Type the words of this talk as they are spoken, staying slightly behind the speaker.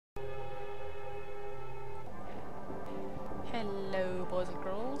boys and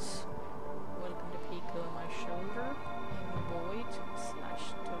girls. Welcome to Peek Over My Shoulder in the Void /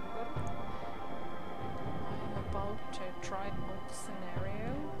 Turgor. I'm about to try out a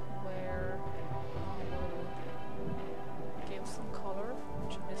scenario where I will give some color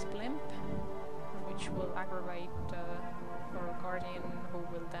to Miss Blimp, which will aggravate her guardian, who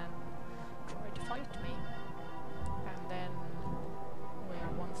will then try to fight me. And then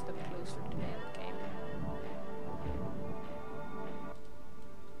we're one step closer to the end game.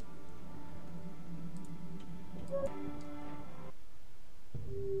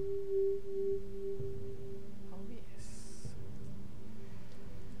 Oh yes.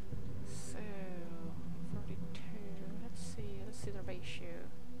 So 42. Let's see the ratio.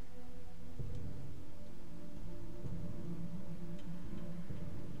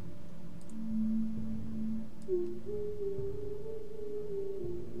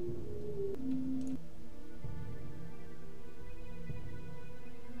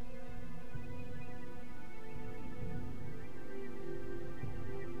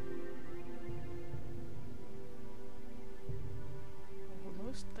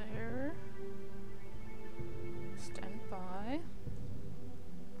 Almost there. Stand by.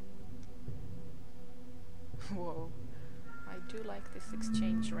 Whoa. I do like this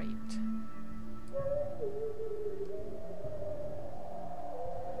exchange rate.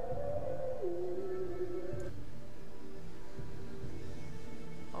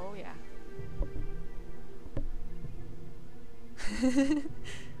 Oh yeah.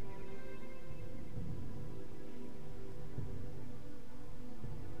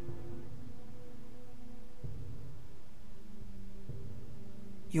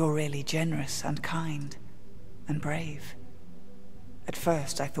 You're really generous and kind and brave. At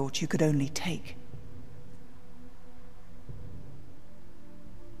first I thought you could only take.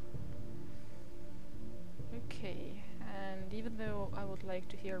 Okay, and even though I would like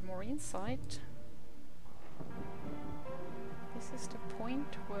to hear more insight, this is the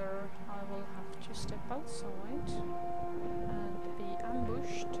point where I will have to step outside and be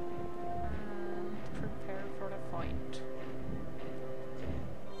ambushed and prepare for the fight.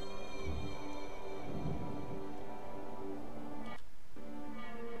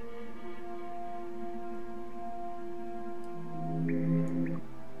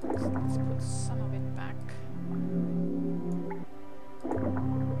 Let's put some of it back.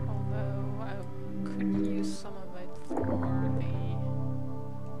 Although I could use some of it for the,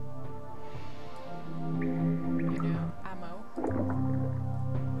 ammo.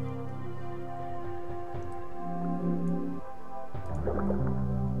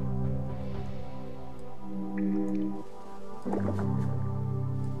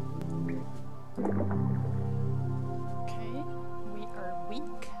 Okay, we are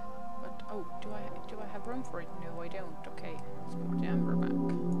weak. Oh, do I have room for it? No, I don't. Okay, let's put the amber back.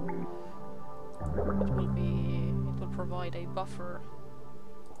 It will provide a buffer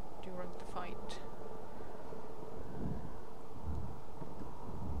during the fight.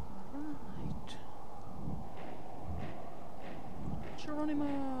 Alright. Geronimo!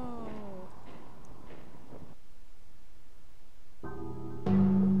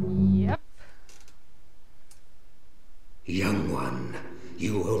 Yep. Young one,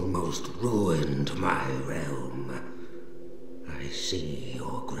 you almost ruined my realm. I see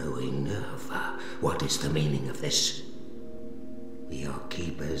you're growing nervous. What is the meaning of this? We are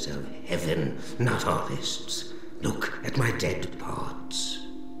keepers of heaven, not artists. Look at my dead parts.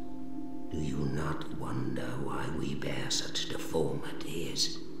 Do you not wonder why we bear such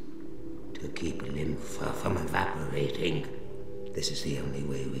deformities? To keep lymph from evaporating. This is the only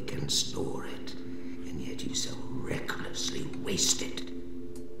way we can store it, and yet you so recklessly waste it.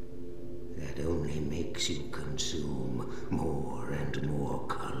 That only makes you consume more and more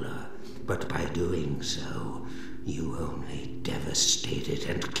color, but by doing so, you only devastate it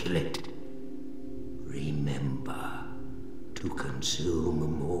and kill it. Remember, to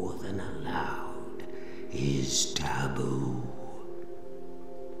consume more than allowed is taboo.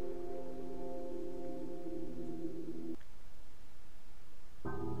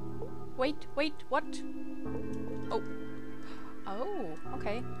 Wait, what? Oh,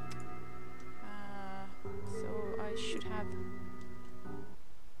 okay. So I should have...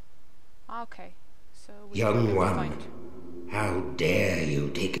 Okay, so we Young one, fight. how dare you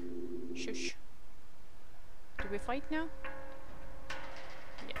take... Shush. Do we fight now?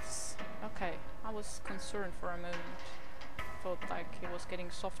 Yes. Okay, I was concerned for a moment. Thought like he was getting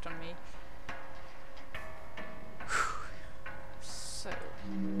soft on me. So...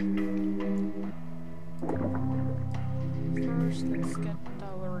 First, let's get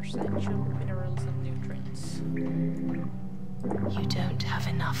our essential minerals and nutrients. You don't have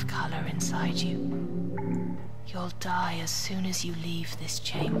enough color inside you. You'll die as soon as you leave this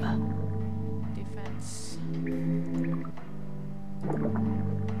chamber. Defense.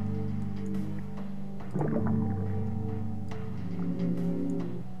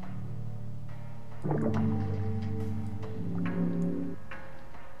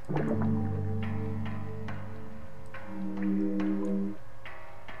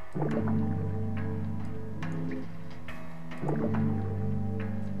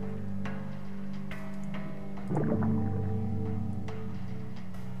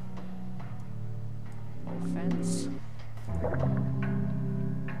 Offense.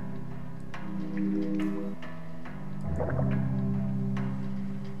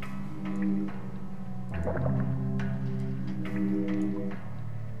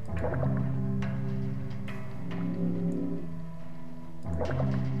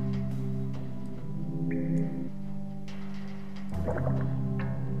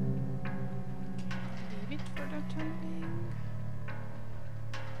 Leave it for the time being.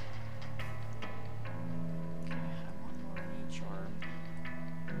 Okay, I have one more in each arm.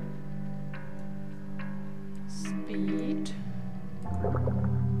 Speed.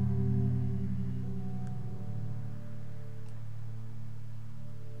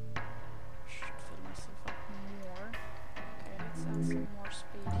 Should fill myself up more. Okay, let's add some more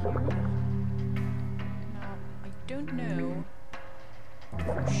speed here. Now, I don't know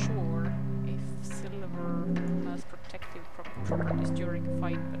for sure if silver has protective properties during a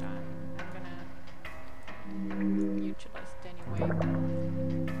fight, but I'm gonna utilize it anyway.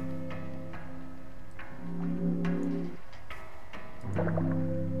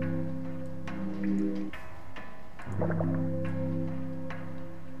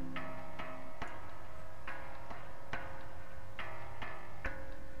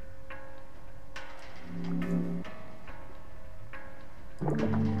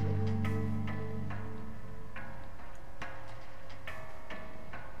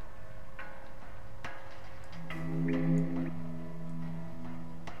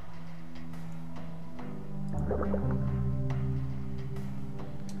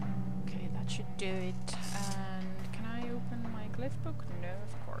 Okay, that should do it. And can I open my glyph book? No,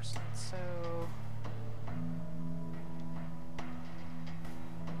 of course not. So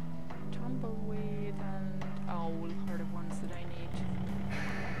tumbleweed and owl are the ones that I need.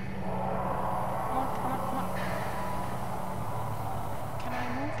 Come on, come on, come on. Can I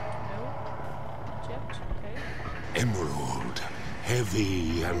move? No. Not yet. Okay. Emerald,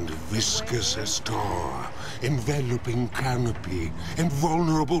 heavy and viscous as tar, enveloping canopy,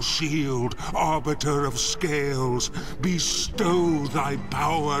 invulnerable shield, arbiter of scales, bestow thy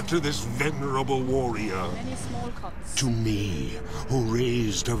power to this venerable warrior. Many small cuts. To me, who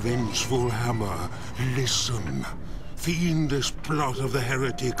raised a vengeful hammer, listen. Fiendish plot of the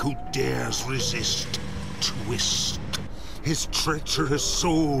heretic who dares resist. Twist. His treacherous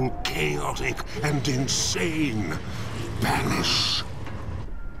soul chaotic and insane. Banish.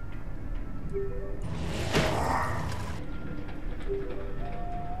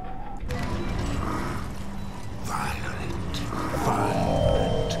 Violet,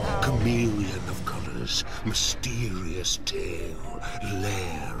 vibrant, chameleon of colors, mysterious tale,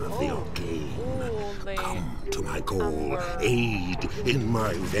 lair of the arcane. Come to my call, aid in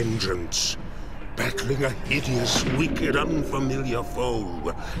my vengeance. Battling a hideous, wicked, unfamiliar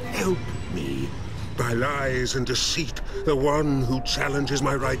foe. Help me. By lies and deceit, the one who challenges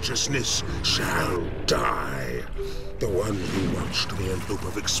my righteousness shall die. The one who watched me in hope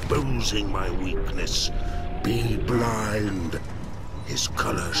of exposing my weakness. Be blind. His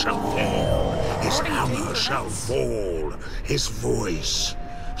color shall fail, his hammer shall fall, his voice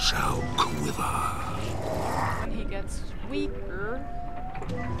shall quiver. When he gets weaker,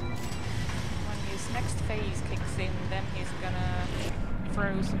 when his next phase kicks in, then he's gonna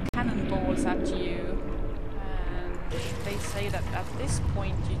throw some cannonballs at you. And they say that at this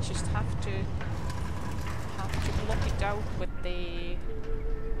point you just have to block it out with the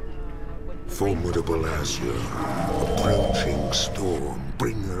Formidable azure, approaching storm,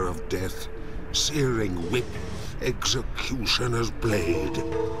 bringer of death, searing whip, executioner's blade,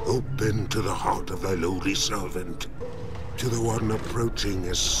 open to the heart of thy lowly servant. To the one approaching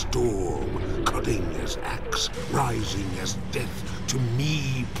as storm, cutting as axe, rising as death, to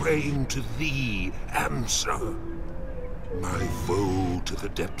me praying to thee, answer. My foe to the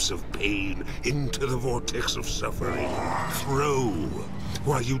depths of pain, into the vortex of suffering, throw.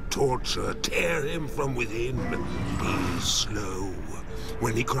 While you torture, tear him from within. Be slow.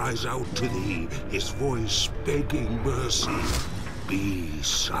 When he cries out to thee, his voice begging mercy, be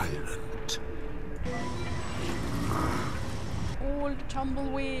silent. All the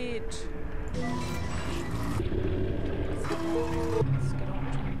tumbleweed. Let's get on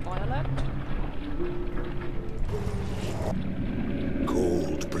to Violet.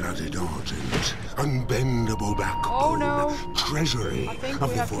 Cold-blooded Argent, unbendable backbone, no. treasury I think of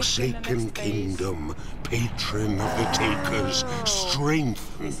we the have kicked in the Forsaken next phase. Kingdom, patron of the Takers,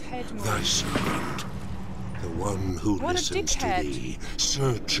 strengthen His head thy moved. servant. The one who What a listens to dickhead. thee,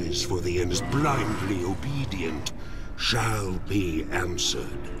 searches for thee, and is blindly obedient, shall be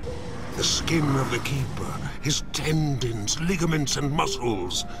answered. The skin of the Keeper, his tendons, ligaments, and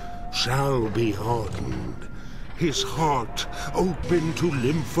muscles, shall be hardened. His heart, open to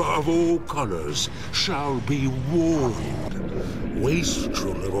lympha of all colors, shall be warmed.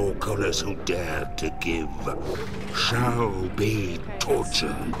 Wastrel of all colors who dared to give, shall be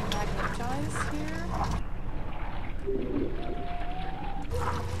tortured. Magnetize here.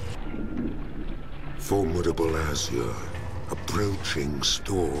 Formidable azure, approaching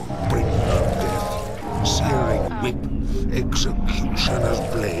storm, bringer of death, searing whip, executioner's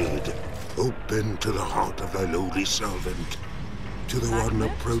blade, open to the heart of thy lowly servant, to the one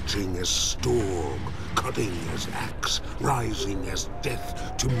Magnet? approaching as storm, cutting as axe, rising as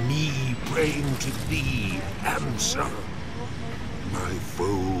death, to me, praying to thee, answer. My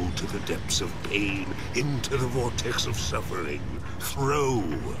foe to the depths of pain, into the vortex of suffering, throw,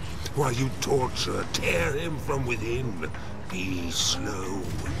 while you torture, tear him from within. Be slow.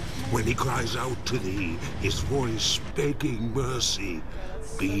 When he cries out to thee, his voice begging mercy,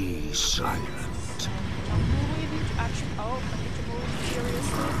 be silent. Tumbleweed action. Oh, I need to move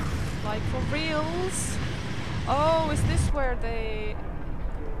seriously. Like for reals. Oh, is this where they...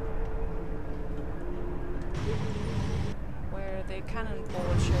 where the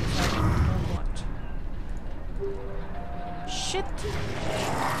cannonball shows up or what? Shit!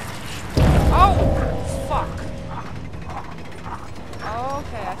 Oh! Fuck!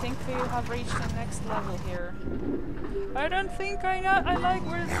 Okay, I think we have reached the next level here. I don't think I like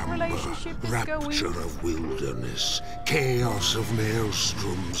where the relationship is Rapture going. of wilderness, chaos of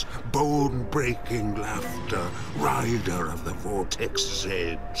maelstroms, bone-breaking laughter, rider of the vortex's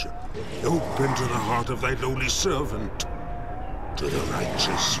edge. Open to the heart of thy lowly servant, to the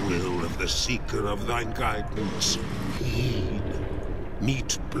righteous will of the seeker of thine guidance. Heed.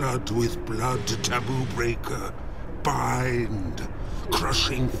 Meet blood with blood, taboo breaker. Bind.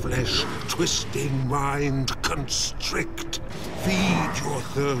 Crushing flesh, twisting mind, constrict. Feed your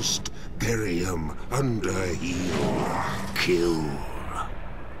thirst, bury him under heel. Kill.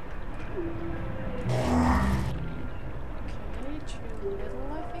 Okay, too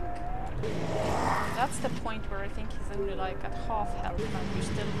little, I think. That's the point where I think he's only like at half health and you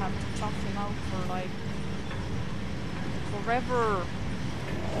still have to chop him out for like forever.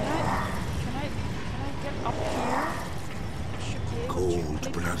 Can I get up here?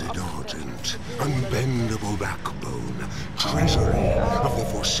 Cold-blooded Argent, unbendable backbone, treasury of the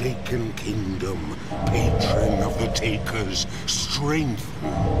Forsaken Kingdom, patron of the Takers, strengthen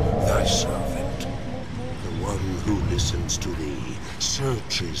thy servant. The one who listens to thee,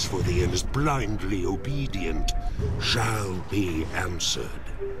 searches for thee, and is blindly obedient, shall be answered.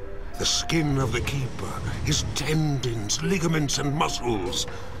 The skin of the Keeper, his tendons, ligaments, and muscles,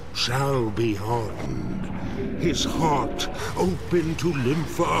 shall be hardened. His heart, open to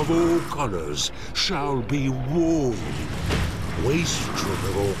lympha of all colors, shall be warmed. Wastrel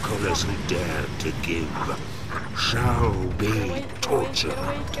of all colors who dare to give, shall be tortured. Get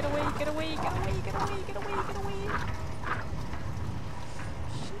away, get away, get away, get away, get away, get away, get away.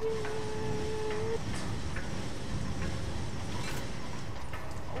 Shit.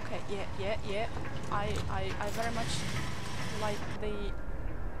 Okay, yeah. I very much like the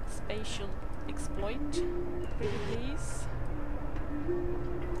spatial exploit. Pretty please.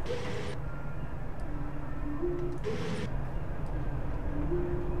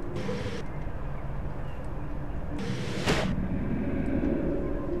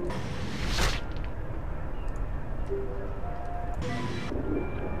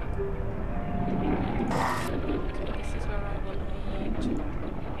 Okay, this is where I will need a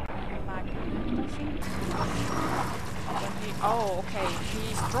magnet, I think. Oh, okay.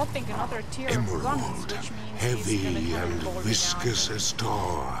 He's dropping another tier of guns, which means heavy he's gonna and cannonball me viscous down. as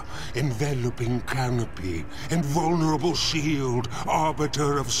tar, enveloping canopy, invulnerable shield,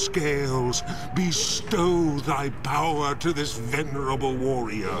 arbiter of scales, bestow thy power to this venerable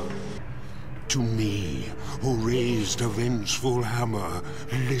warrior. To me, who raised a vengeful hammer,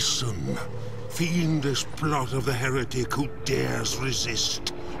 listen. Fiendish plot of the heretic who dares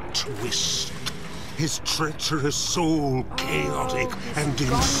resist, twist. His treacherous soul, chaotic and His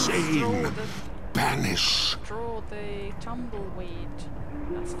guns insane. throw the banish. Draw the tumbleweed.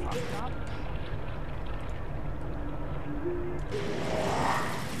 That's fucked up.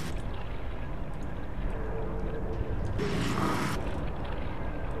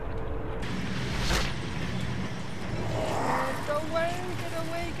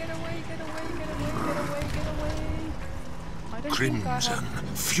 Crimson,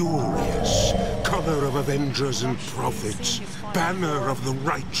 furious, colour of avengers and prophets, banner of the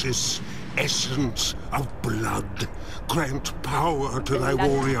righteous, essence of blood, grant power to thy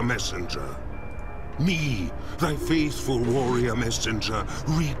warrior messenger. Me, thy faithful warrior messenger,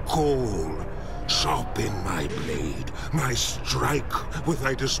 recall. Sharpen my blade, my strike with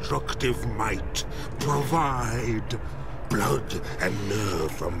thy destructive might. Provide blood and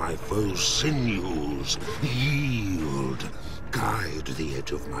nerve from my foe's sinews. Yield. Guide the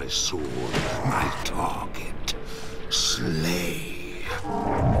edge of my sword, my target. Slay.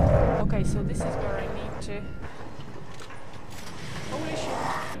 Okay, so this is where I need to... Holy shit.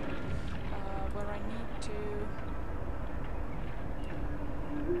 Where I need to...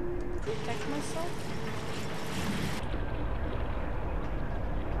 protect myself.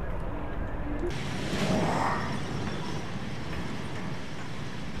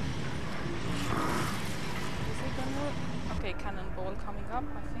 Okay, cannonball coming up,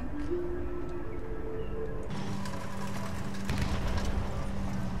 I think.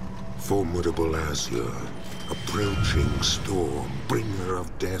 Formidable azure, approaching storm, bringer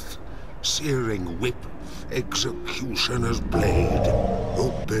of death, searing whip, executioner's blade,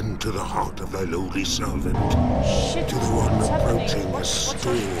 open to the heart of thy lowly servant. Shit, to the one approaching happening? as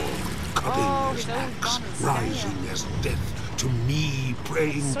storm, cutting as axe, rising as death. To me,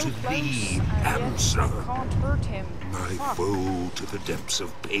 praying so to close, thee, and answer. yet I can't hurt him. My Fuck. foe to the depths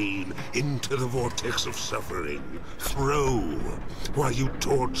of pain, into the vortex of suffering. Throw, while you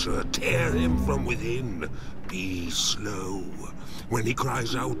torture, tear him from within. Be slow. When he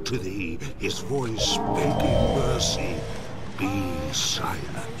cries out to thee, his voice begging mercy, be silent.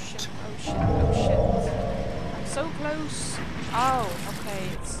 Oh shit, oh shit, oh shit. I'm so close. Oh, okay,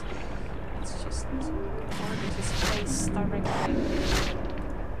 it's just target his face directly.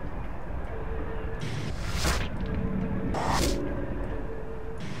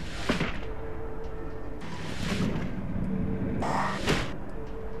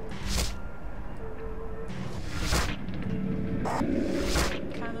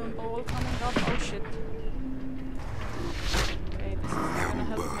 Cannonball coming up. Oh shit. Okay, this is not gonna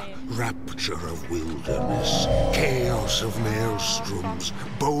help me. Rapture of wilderness, chaos of maelstroms,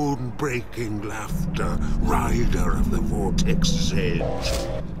 bone-breaking laughter, rider of the vortex's edge.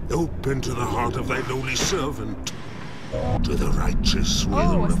 Open to the heart of thy lowly servant, to the righteous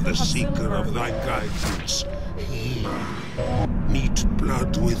will of the seeker of thy guidance. He, meet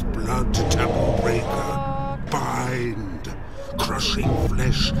blood with blood, temple breaker, bind, crushing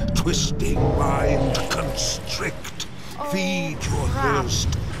flesh, twisting mind, constrict, feed your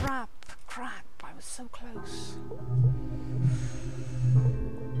thirst. Crap, I was so close.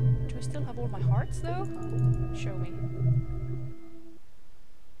 Do I still have all my hearts though? Show me.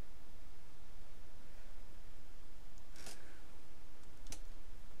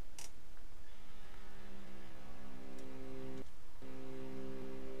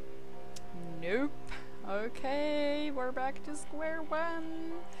 Nope. Okay, we're back to square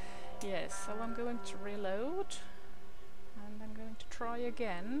one. Yes, so I'm going to reload. And I'm going to try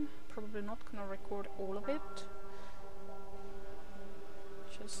again. Probably not gonna record all of it.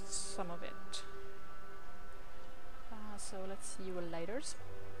 Just some of it. So let's see you later.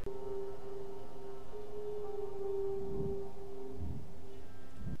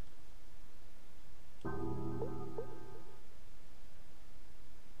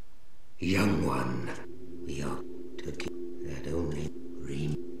 Young one, we ought to keep that only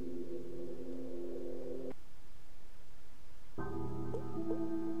dream.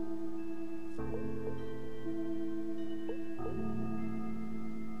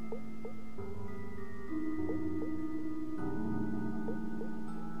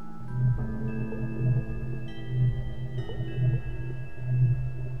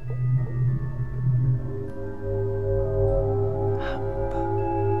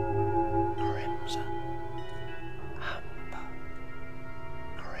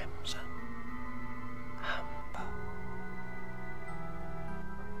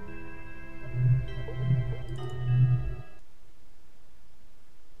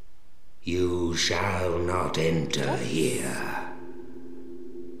 You shall not enter here.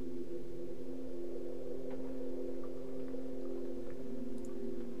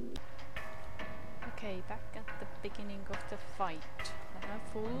 Okay, back at the beginning of the fight. I have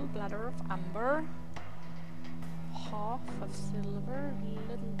full bladder of amber, half of silver,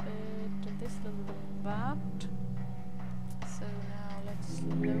 little bit of this, little bit of that. So now let's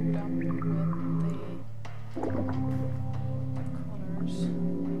load up with the colors.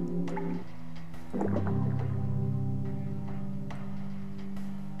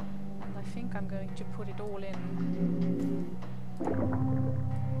 And I think I'm going to put it all in.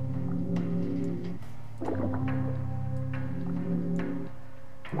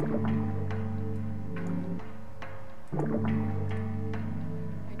 I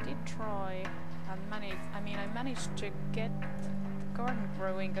did try and manage, I managed to get the garden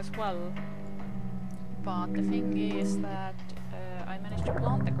growing as well, but the thing is that I managed to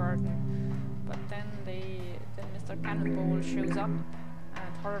plant the garden, but then Mr. Cannonball shows up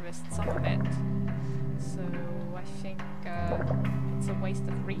and harvests some of it, so I think it's a waste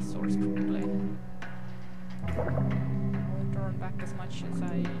of resource probably. I won't turn back as much as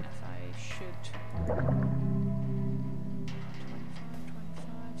I should.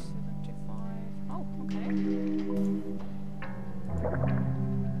 25, 75. Oh, okay.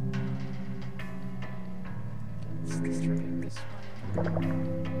 Let's distribute this one.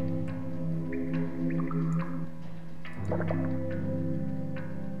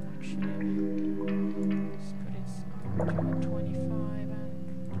 Actually, let's put it on to 25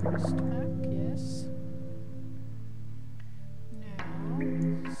 and rest back, yes. Now,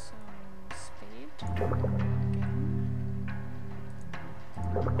 some speed again.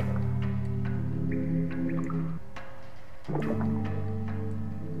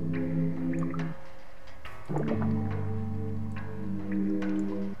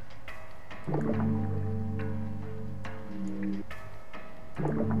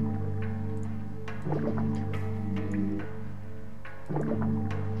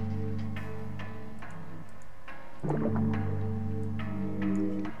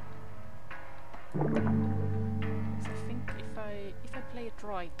 I think if I play it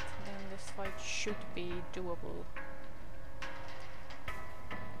right, then this fight should be doable.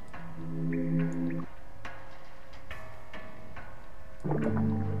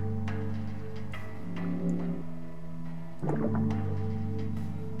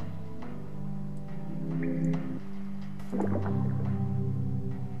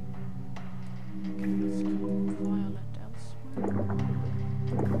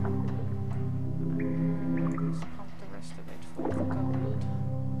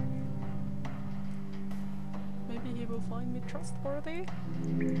 Find me trustworthy.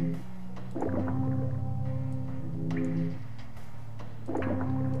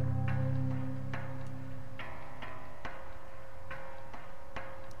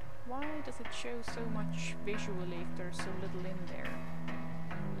 Why does it show so much visually if there's so little in there?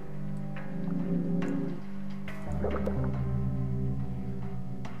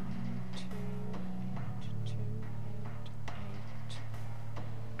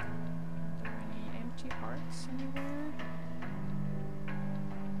 Hearts anywhere?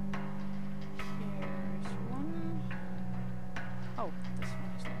 Here's one. Oh, this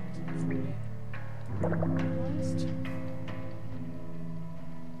one is not fully organized. A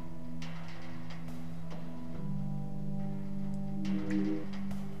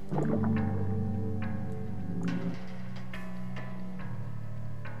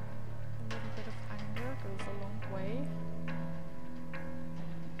little bit of anger goes a long way.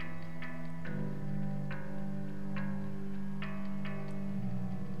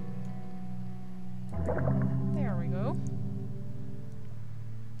 There we go.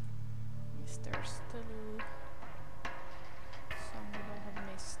 Is there still some that I have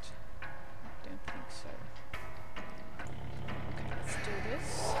missed? I don't think so. Okay, let's do this.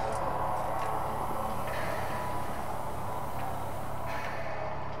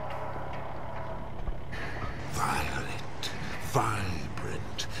 Violet,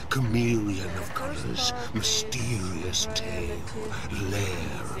 vibrant, chameleon of colors, mysterious tale,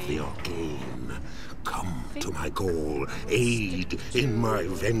 lair of the arcane. Come to my goal, aid in my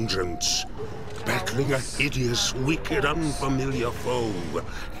vengeance. Battling a hideous, wicked, unfamiliar foe,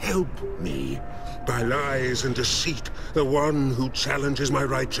 help me. By lies and deceit, the one who challenges my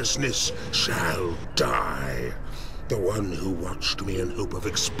righteousness shall die. The one who watched me in hope of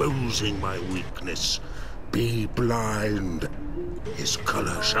exposing my weakness. Be blind. His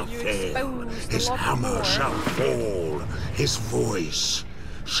color shall fail, his hammer shall fall, his voice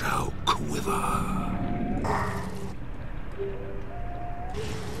shall quiver.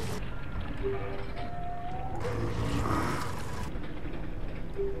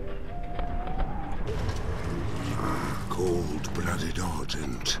 cold-blooded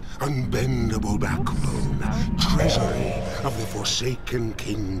ardent, unbendable backbone, treasury of the forsaken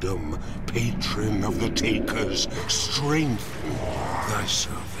kingdom, patron of the takers, strengthen thy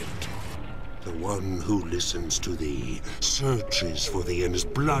servant. The one who listens to thee, searches for thee, and is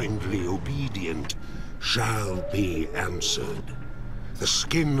blindly obedient, shall be answered. The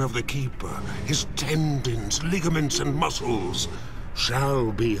skin of the keeper, his tendons, ligaments, and muscles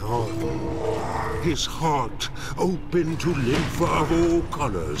shall be hardened. His heart, open to lympha of all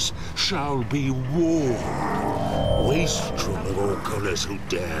colors, shall be warmed. Wastrel of all colors who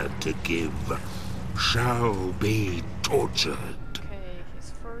dared to give, shall be tortured. Okay,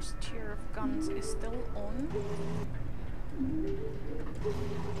 his first tier of guns is still on.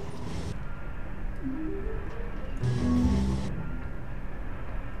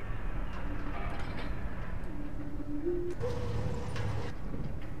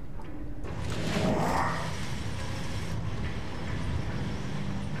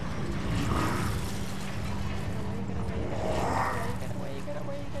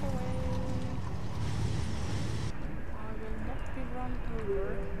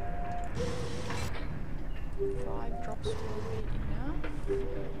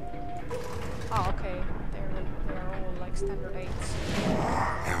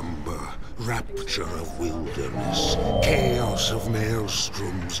 Rapture of wilderness, chaos of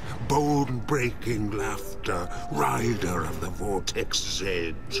maelstroms, bone-breaking laughter, rider of the vortex's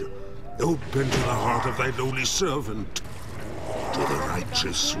edge. Open to the heart of thy lowly servant, to the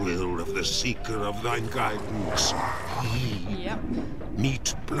righteous will of the seeker of thine guidance. He,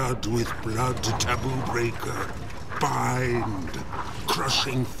 meet blood with blood, taboo breaker, bind,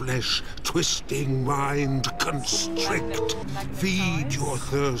 crushing flesh, twisting mind, constrict, feed your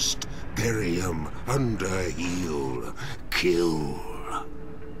thirst, bury him under heel, kill.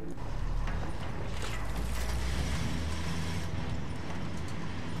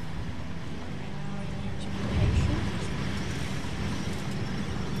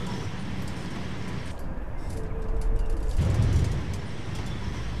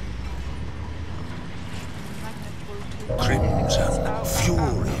 Crimson,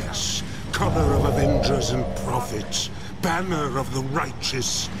 furious, color of avengers and prophets, banner of the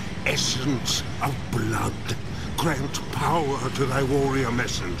righteous, essence of blood, grant power to thy warrior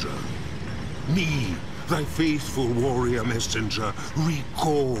messenger. Me, thy faithful warrior messenger,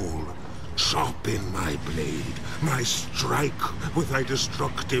 recall. Sharpen my blade, my strike with thy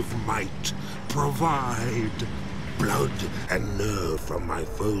destructive might. Provide blood and nerve from my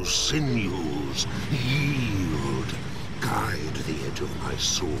foe's sinews. Yield. Guide the edge of my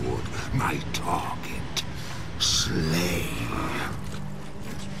sword, my target. Slay.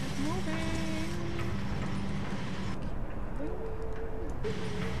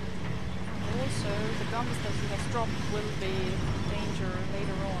 Also, the guns that he has dropped will be danger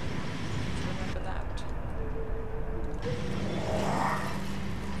later on. Remember that.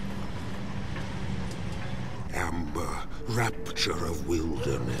 Amber, rapture of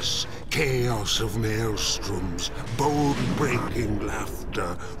wilderness, chaos of maelstroms, bone-breaking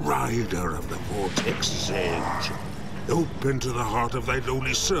laughter, rider of the vortex's edge. Open to the heart of thy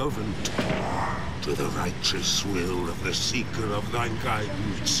lowly servant, to the righteous will of the seeker of thine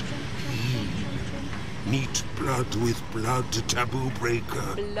guidance. Meet blood with blood, taboo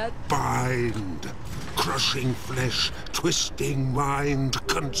breaker, bind, crushing flesh, twisting mind,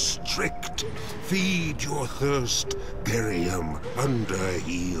 constrict, feed your thirst, bury him under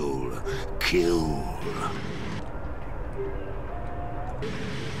heel, kill.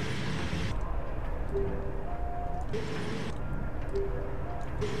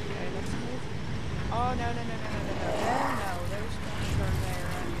 Okay, let's move. Oh, no, there's one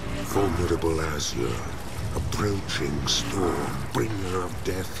there. Formidable azure, approaching storm, bringer of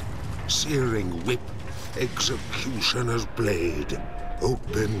death, searing whip, executioner's blade,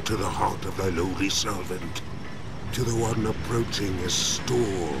 open to the heart of thy lowly servant, to the one approaching as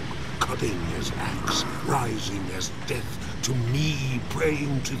storm, cutting as axe, rising as death, to me,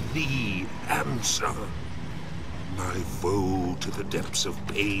 praying to thee, answer. My foe to the depths of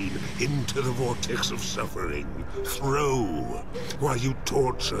pain, into the vortex of suffering, throw, while you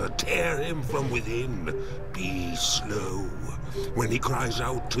torture, tear him from within. Be slow, when he cries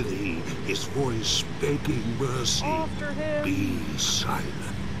out to thee, his voice begging mercy. After him. Be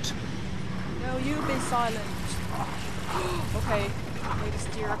silent. No, you be silent. Okay, Wait, is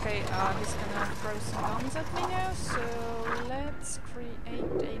deer. Okay, he's gonna throw some guns at me now, so let's create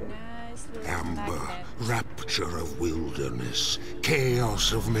a nice little Amber, magnet. rapture of wilderness,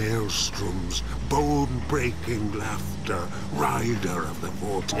 chaos of maelstroms, bone-breaking laughter, rider of the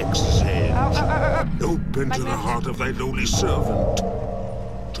vortex's edge. Ow, ow, ow, ow. Open to the Magnet. heart of thy lowly servant,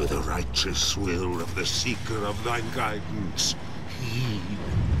 to the righteous will of the seeker of thy guidance. Heed.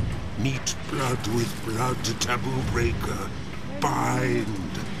 Meet blood with blood, taboo breaker. Bind.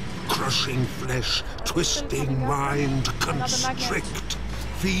 Crushing flesh, twisting mind, constrict.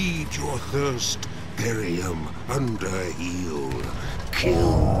 Feed your thirst, bury him under heel. Kill.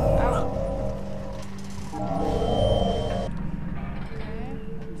 Ow.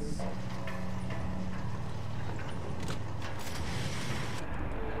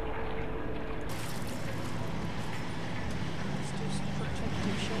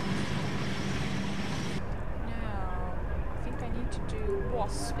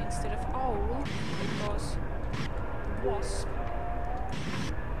 Wasp instead of owl because the wasp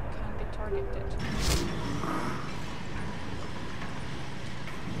can be targeted.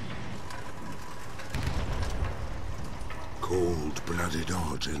 Cold-blooded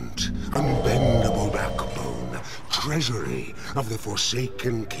argent, unbendable backbone, treasury of the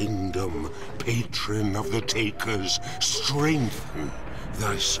forsaken kingdom, patron of the takers, strengthen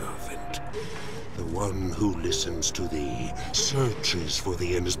thy servant. The one who listens to thee, searches for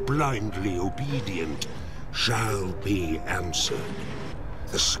thee, and is blindly obedient, shall be answered.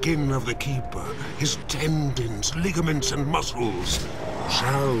 The skin of the keeper, his tendons, ligaments, and muscles,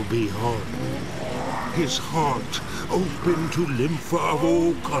 shall be hardened. His heart, open to lympha of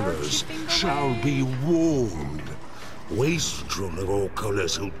all colors, shall be warmed. Wastrel of all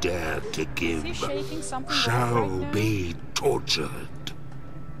colors who dare to give, shall be tortured.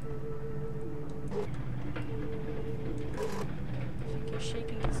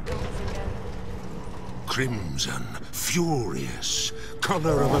 Shaking his gums again. Crimson, furious,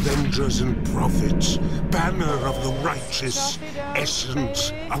 color of avengers and prophets, banner of the righteous,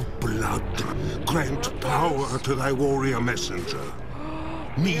 essence of blood. Grant power to thy warrior messenger.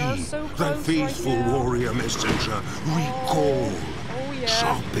 Me, thy faithful warrior messenger, recall.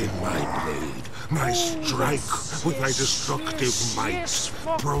 Sharpen my blade, my strike with thy destructive might.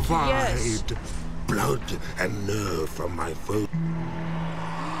 Provide blood and nerve from my foe.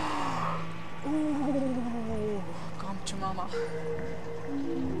 Ooh, come to mama.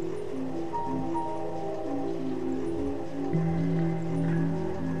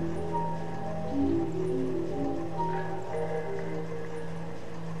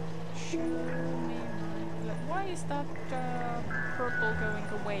 Why is that purple going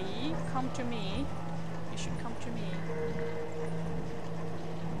away? Come to me. You should come to me.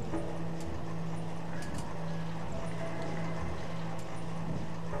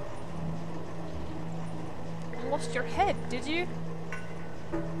 Lost your head, did you?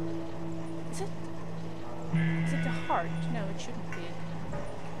 Is it the heart? No, it shouldn't be.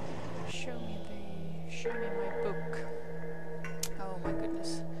 Show me my book. Oh my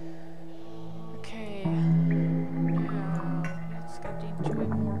goodness. Okay. Now let's get into a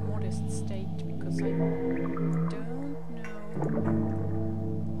more modest state because I don't know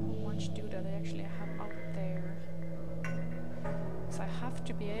how much do that I actually have out there. So I have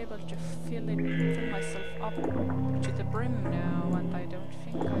to be able to fill myself up to the brim now, and I don't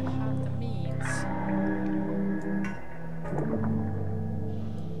think I have the means.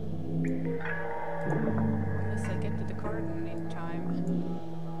 Unless I get to the garden in time.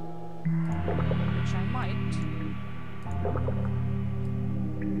 Which I might.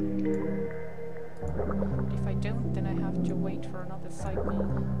 But if I don't, then I have to wait for another cycle.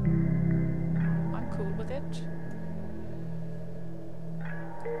 I'm cool with it.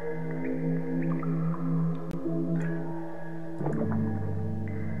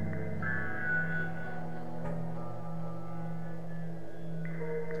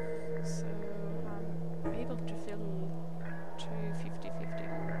 So I'm able to fill 250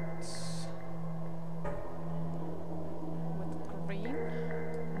 hertz with green.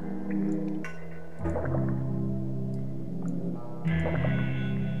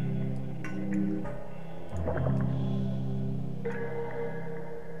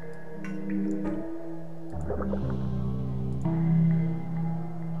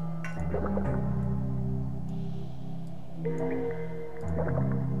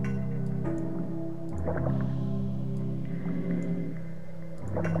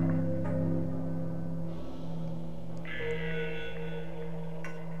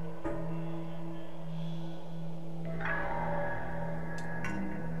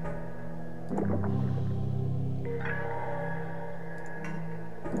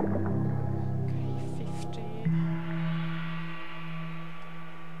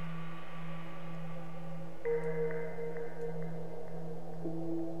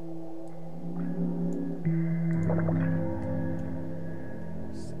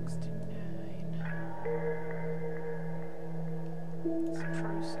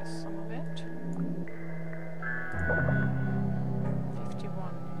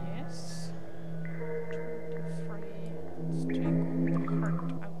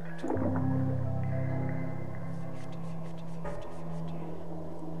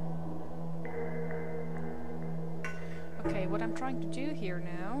 trying to do here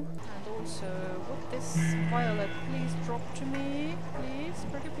now. And also, would this violet please drop to me? Please,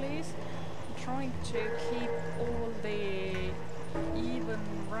 pretty please. I'm trying to keep all the even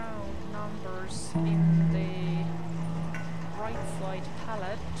round numbers in the right side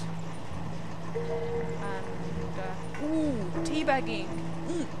palette. And, ooh, teabagging!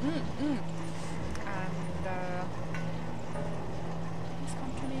 And, please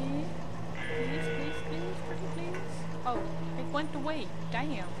come to me. Please, please, please, pretty please. Oh, it went away.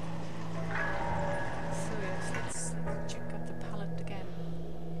 Damn. So yes, let's check out the palette again.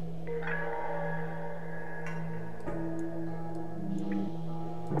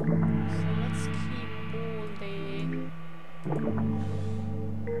 So let's keep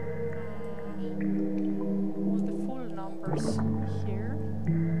all the full numbers here.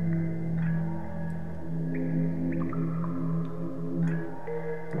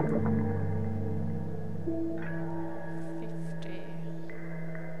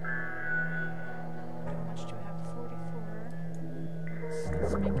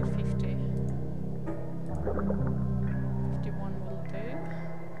 Let's make it 50. 51 will do.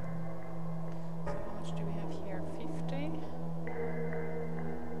 So how much do we have here? 50.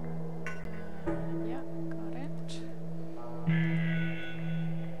 Yeah, got it.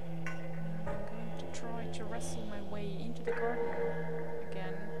 I'm going to try to wrestle my way into the garden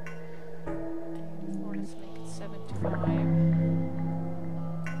again. 84, let's make it 75.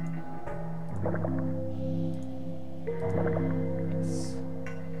 Yes.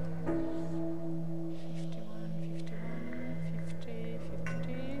 51, 50, 50.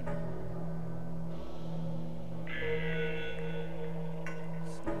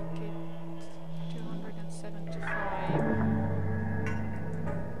 Let's make it 275.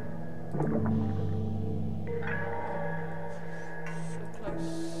 So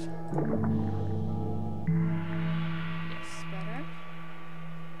close. Yes, better.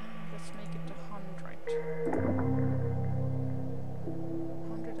 And let's make it 100.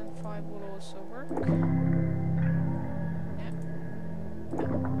 105 will also work. Yeah. No,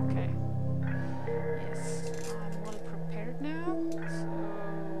 okay. Yes, I'm well prepared now. So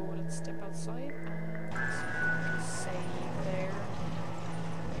let's step outside and let's make a save there.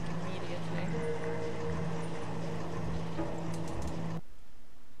 Like immediately.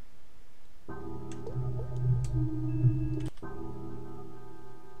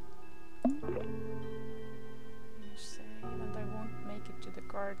 You save, and I won't make it to the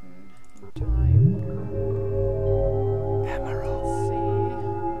garden in time. Emerald. Let's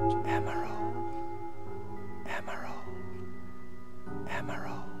see. Emerald. Emerald.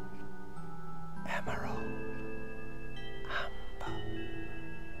 Emerald. Emerald. Amber.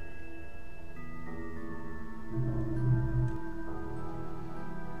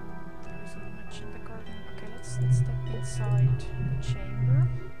 There isn't much in the garden. Okay, let's step inside the chamber.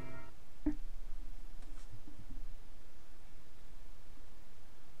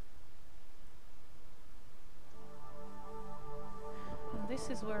 And this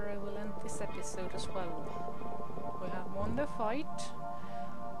is where I will end this episode as well. We have won the fight.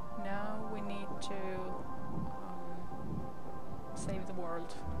 Now we need to save the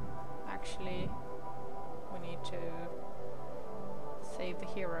world. Actually, we need to save the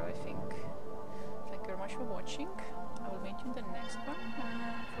hero, I think. Thank you very much for watching. I will meet you in the next one.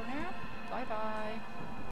 And for now, bye bye.